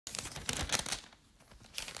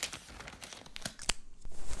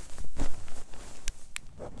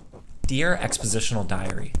Dear Expositional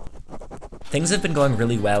Diary, things have been going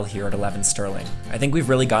really well here at 11 Sterling. I think we've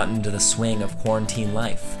really gotten into the swing of quarantine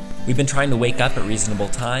life. We've been trying to wake up at reasonable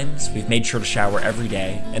times, we've made sure to shower every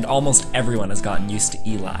day, and almost everyone has gotten used to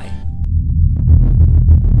Eli.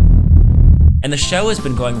 And the show has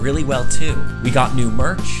been going really well too. We got new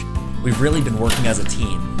merch, we've really been working as a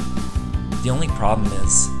team. The only problem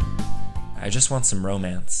is, I just want some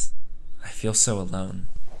romance. I feel so alone.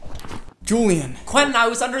 Julian. Quentin, I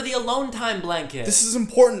was under the alone time blanket. This is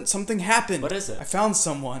important. Something happened. What is it? I found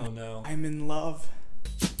someone. Oh no. I'm in love.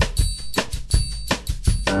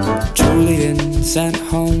 Julian sent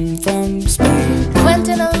home from Spain.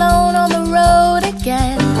 Quentin alone on the road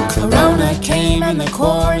again. Corona came and the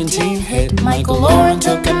quarantine hit. Michael Lauren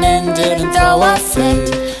took him in, didn't throw a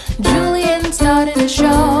fit. Julian started a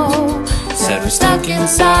show. Said we're stuck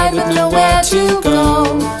inside with nowhere to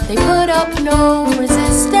go. They put up no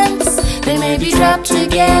resistance. They may be trapped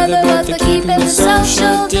together, but they're keeping the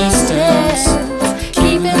social distance.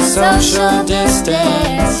 Keeping social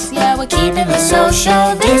distance. Yeah, we're keeping the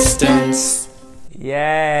social distance.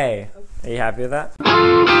 Yay! Are you happy with that?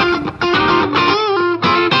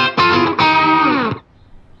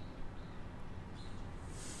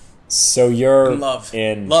 So you're In love.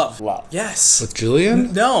 In love. With Yes.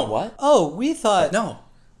 Julian? No. What? Oh, we thought No.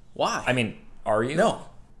 Why? I mean, are you? No.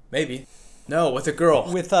 Maybe. No, with a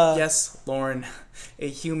girl. with Yes, Lauren. A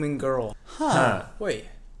human girl. Huh. Wait.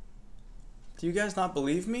 Do you guys not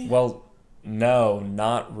believe me? Well, no,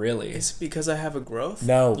 not really. Is it because I have a growth?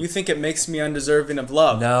 No. You think it makes me undeserving of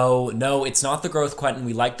love? No, it's not the growth, Quentin.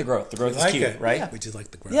 We like the growth. The growth is Like cute, it. right? Yeah, we do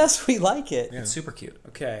like the growth. Yes, we like it. It's super cute.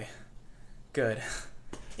 Okay. Good.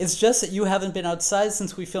 It's just that you haven't been outside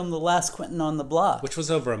since we filmed the last Quentin on the Block. Which was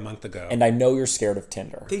over a month ago. And I know you're scared of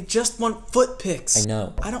Tinder. They just want foot pics. I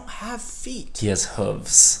know. I don't have feet. He has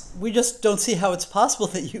hooves. We just don't see how it's possible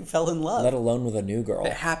that you fell in love. Let alone with a new girl.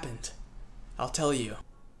 It happened. I'll tell you.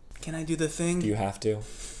 Can I do the thing? Do you have to?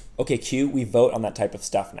 Okay, Q, we vote on that type of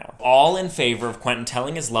stuff now. All in favor of Quentin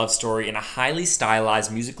telling his love story in a highly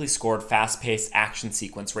stylized, musically scored, fast-paced action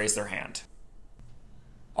sequence, raise their hand.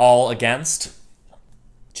 All against?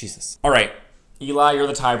 Jesus. All right, Eli, you're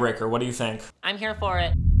the tiebreaker. What do you think? I'm here for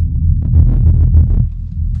it.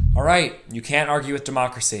 All right, you can't argue with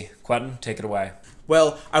democracy. Quentin, take it away.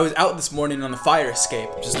 Well, I was out this morning on the fire escape,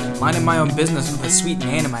 just minding my own business with a sweet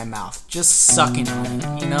man in my mouth, just sucking on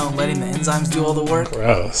it, you know, letting the enzymes do all the work.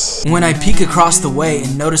 Gross. When I peek across the way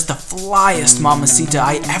and notice the flyest mamacita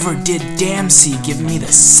I ever did damn see giving me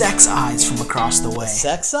the sex eyes from across the way.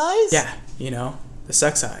 Sex eyes? Yeah, you know, the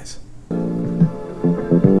sex eyes.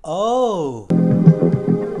 Oh.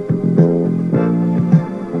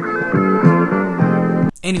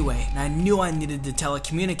 Anyway, I knew I needed to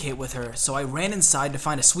telecommunicate with her, so I ran inside to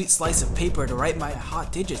find a sweet slice of paper to write my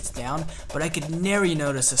hot digits down, but I could nary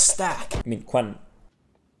notice a stack. I mean, Quentin,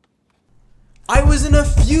 I was in a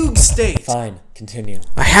fugue state. fine, continue.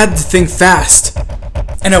 I had to think fast.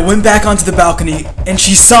 And I went back onto the balcony, and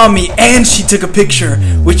she saw me, and she took a picture,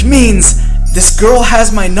 which means this girl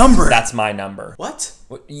has my number. That's my number. What?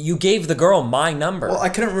 You gave the girl my number. Well, I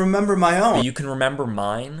couldn't remember my own. You can remember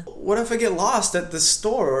mine? What if I get lost at the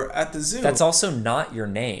store or at the zoo? That's also not your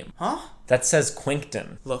name. Huh? That says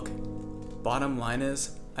Quinkton. Look, bottom line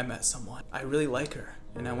is, I met someone. I really like her,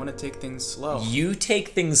 and I want to take things slow. You take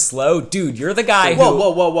things slow? Dude, you're the guy Whoa,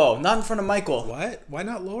 who... whoa. Not in front of Michael. What? Why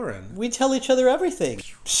not Lauren? We tell each other everything.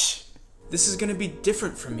 Psh, this is gonna be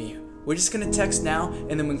different from me. We're just gonna text now,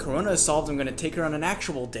 and then when Corona is solved, I'm gonna take her on an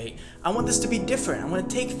actual date. I want this to be different. I want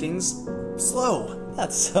to take things slow.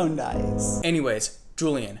 That's so nice. Anyways,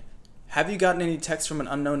 Julian, have you gotten any texts from an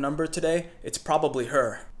unknown number today? It's probably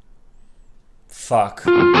her. Fuck.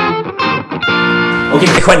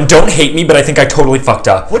 Okay, Quentin, don't hate me, but I think I totally fucked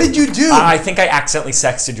up. What did you do? I think I accidentally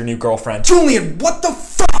sexted your new girlfriend. Julian, what the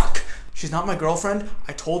fuck? She's not my girlfriend.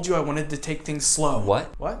 I told you I wanted to take things slow.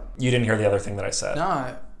 What? What? You didn't hear the other thing that I said.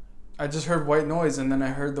 Nah, I just heard white noise and then I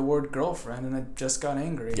heard the word girlfriend and I just got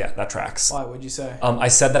angry. Yeah, that tracks. Why? What'd you say? I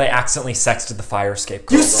said that I accidentally sexted the fire escape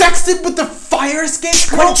girl. You sexted with the fire escape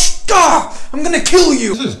girl? Ah, I'm gonna kill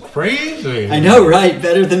you! This is crazy. I know, right?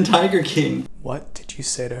 Better than Tiger King. What did you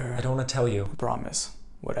say to her? I don't want to tell you. Promise.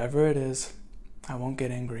 Whatever it is, I won't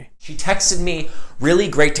get angry. She texted me, really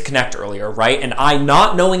great to connect earlier, right? And I,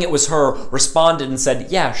 not knowing it was her, responded and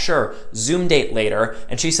said, yeah, sure, Zoom date later.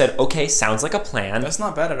 And she said, okay, sounds like a plan. That's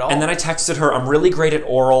not bad at all. And then I texted her, I'm really great at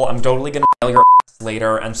oral, I'm totally gonna nail your ass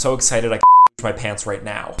later. I'm so excited I can my pants right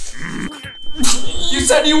now. You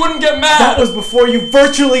said you wouldn't get mad! That was before you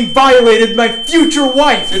virtually violated my future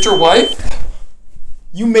wife! Future wife?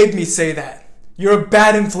 You made me say that. You're a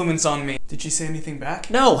bad influence on me. Did she say anything back?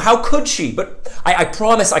 No, how could she? But I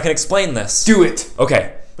promise I can explain this. Do it.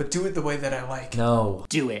 Okay. But do it the way that I like. No.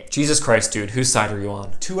 Do it. Jesus Christ, dude. Whose side are you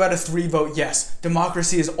on? 2 out of 3 vote yes.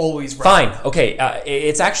 Democracy is always right. Fine. Okay,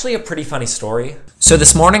 it's actually a pretty funny story. So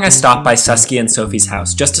this morning I stopped by Susky and Sophie's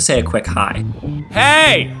house just to say a quick hi.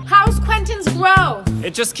 Hey! How's Quentin's growth?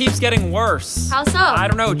 It just keeps getting worse. How so? I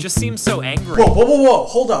don't know, it just seems so angry. Whoa.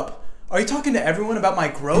 Hold up. Are you talking to everyone about my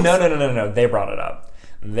growth? No. They brought it up.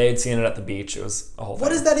 They'd seen it at the beach. It was a whole thing. What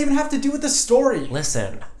does that even have to do with the story?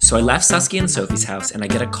 Listen. So I left Susky and Sophie's house and I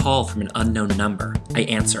get a call from an unknown number. I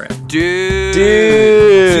answer it. Dude.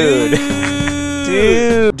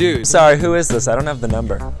 Sorry, who is this? I don't have the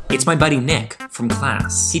number. It's my buddy Nick from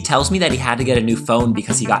class. He tells me that he had to get a new phone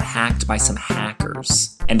because he got hacked by some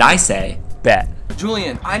hackers. And I say, bet.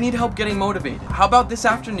 Julian, I need help getting motivated. How about this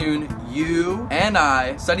afternoon, you and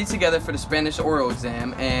I study together for the Spanish oral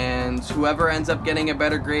exam, and whoever ends up getting a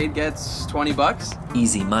better grade gets 20 bucks?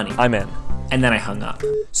 Easy money. I'm in. And then I hung up.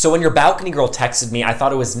 So when your balcony girl texted me, I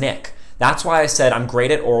thought it was Nick. That's why I said I'm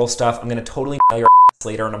great at oral stuff. I'm gonna totally nail your ass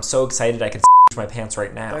later, and I'm so excited I could my pants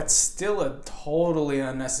right now. That's still a totally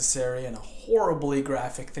unnecessary and a horribly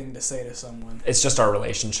graphic thing to say to someone. It's just our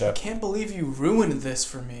relationship. Can't believe you ruined this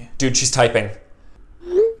for me. Dude, she's typing.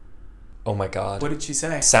 Oh my god. What did she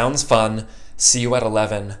say? Sounds fun. See you at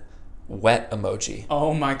 11. Wet emoji.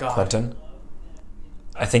 Oh my god. Quentin,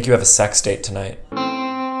 I think you have a sex date tonight.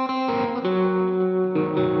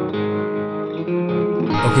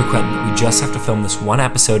 Okay, Quentin, we just have to film this one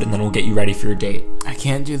episode and then we'll get you ready for your date. I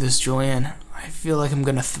can't do this, Julian. I feel like I'm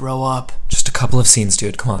gonna throw up. Just a couple of scenes,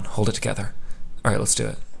 dude. Come on, hold it together. All right, let's do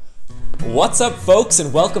it. What's up, folks,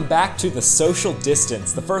 and welcome back to The Social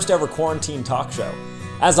Distance, the first ever quarantine talk show.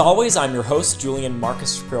 As always, I'm your host, Julian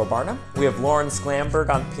Marcus Shapiro-Barnum. We have Lauren Sklamberg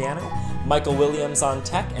on piano, Michael Williams on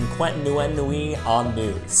tech, and Quentin Nguyen on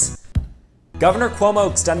news. Governor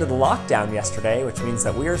Cuomo extended the lockdown yesterday, which means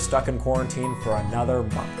that we are stuck in quarantine for another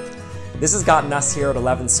month. This has gotten us here at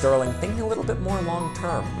 11 Sterling thinking a little bit more long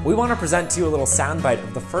term. We want to present to you a little soundbite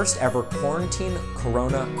of the first ever quarantine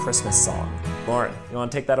Corona Christmas song. Lauren, you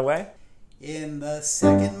want to take that away? In the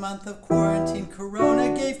second month of quarantine,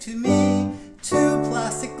 Corona gave to me 2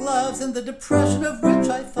 plastic gloves and the depression of which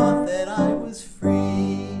I thought that I was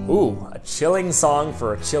free. Ooh, a chilling song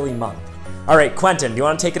for a chilly month. All right, Quentin, do you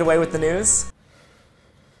want to take it away with the news?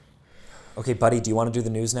 Okay, buddy, do you want to do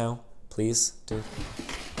the news now? Please, dude.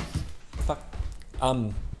 Fuck.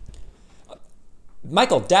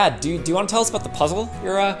 Michael, Dad, do you want to tell us about the puzzle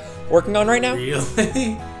you're working on right now?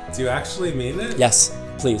 Really? Do you actually mean it? Yes,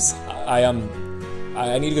 please. I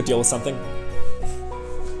need to go deal with something.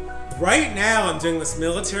 Right now, I'm doing this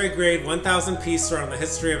military-grade 1,000-piecer on the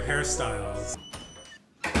history of hairstyles.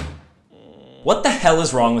 What the hell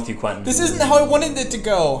is wrong with you, Quentin? This isn't how I wanted it to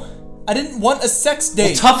go. I didn't want a sex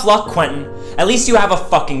date. Well, tough luck, Quentin. At least you have a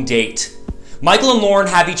fucking date. Michael and Lauren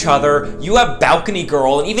have each other, you have balcony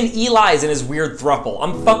girl, and even Eli's in his weird throuple.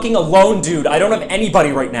 I'm fucking alone, dude. I don't have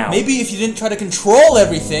anybody right now. Maybe if you didn't try to control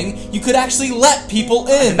everything, you could actually let people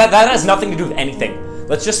in. That has nothing to do with anything.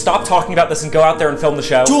 Let's just stop talking about this and go out there and film the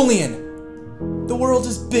show. Julian, the world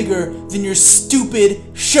is bigger than your stupid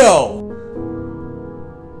show.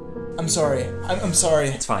 I'm sorry. I'm sorry.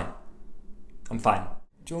 It's fine. I'm fine.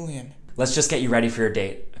 Julian. Let's just get you ready for your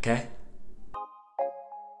date, okay?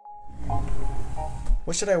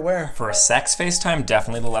 What should I wear? For a sex FaceTime,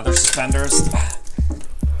 definitely the leather suspenders.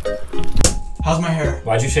 How's my hair?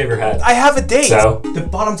 Why'd you shave your head? I have a date! So? The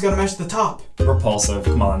bottom's gotta match the top. Repulsive,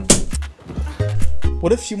 come on.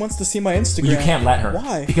 What if she wants to see my Instagram? Well, you can't let her.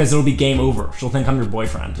 Why? Because it'll be game over. She'll think I'm your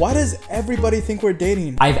boyfriend. Why does everybody think we're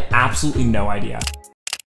dating? I have absolutely no idea.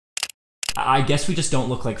 I guess we just don't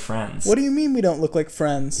look like friends. What do you mean we don't look like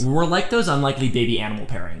friends? We're like those unlikely baby animal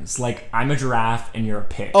pairings. Like, I'm a giraffe and you're a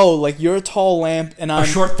pig. Oh, like you're a tall lamp and I'm... A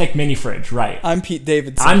short, thick mini fridge, right. I'm Pete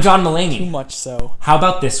Davidson. I'm John Mulaney. Too much so. How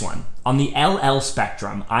about this one? On the LL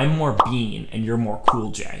spectrum, I'm more Bean and you're more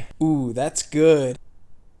Cool J. Ooh, that's good.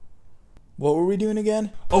 What were we doing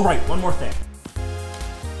again? Oh, right, one more thing.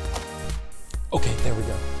 Okay, there we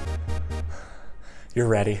go. You're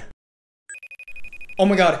ready. Oh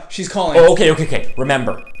my god, she's calling. Oh, okay.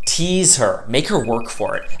 Remember, tease her. Make her work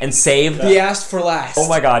for it. And save... Be asked for last. Oh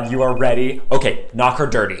my god, you are ready. Okay, knock her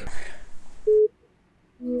dirty.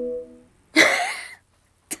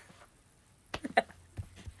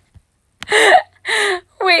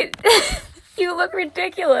 Wait, you look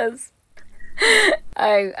ridiculous.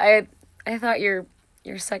 I thought your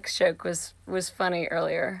sex joke was funny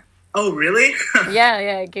earlier. Oh, really? Yeah,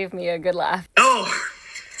 it gave me a good laugh. Oh,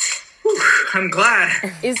 whew, I'm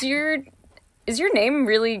glad. Is your name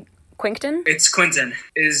really Quinkton? It's Quentin.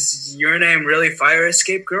 Is your name really Fire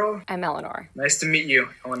Escape Girl? I'm Eleanor. Nice to meet you,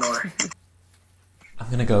 Eleanor. I'm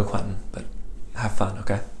gonna go, Quentin, but have fun,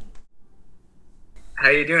 okay? How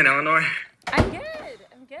you doing, Eleanor? I'm good.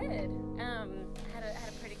 Had a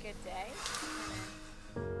pretty good day.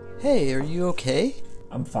 Hey, are you okay?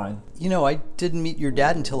 I'm fine. You know, I didn't meet your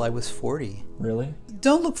dad until I was 40. Really?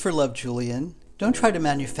 Don't look for love, Julian. Don't try to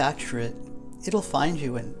manufacture it. It'll find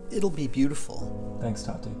you and it'll be beautiful. Thanks,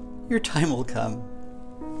 Tati. Your time will come.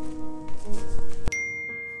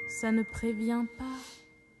 Ça ne prévient pas.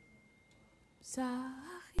 Ça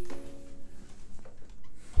arrive.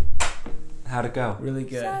 How'd it go? Really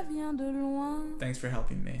good. Ça vient de loin. Thanks for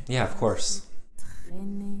helping me. Yeah, of course.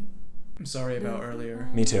 Traîner. I'm sorry about earlier.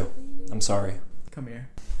 Me too. I'm sorry. Come here.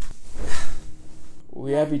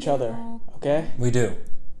 We have each other, okay? We do.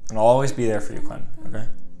 And I'll always be there for you, Quentin, okay?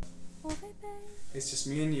 It's just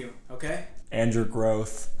me and you, okay? And your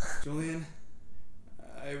growth. Julian,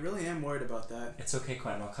 I really am worried about that. It's okay,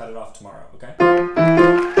 Quentin. I'll cut it off tomorrow, okay?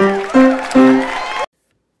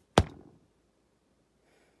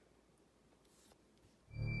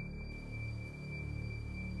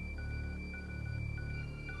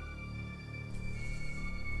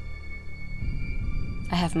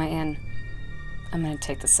 I have my in. I'm gonna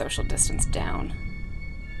take the social distance down.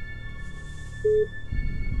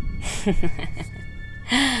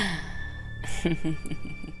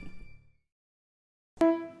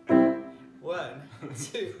 One,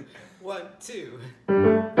 two, 1, 2.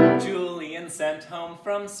 Julian sent home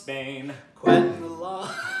from Spain. Quentin along.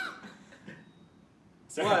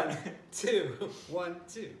 Sorry. 1, 2, 1,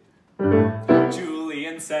 2.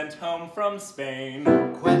 Julian sent home from Spain.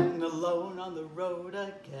 Quentin alone on the road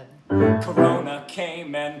again. Corona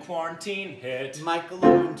came and quarantine hit. Michael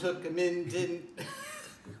Owen took him in, didn't.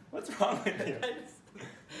 What's wrong with you?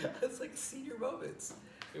 It's like senior moments.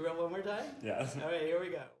 You read one more time? Yeah. All right, here we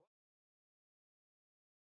go.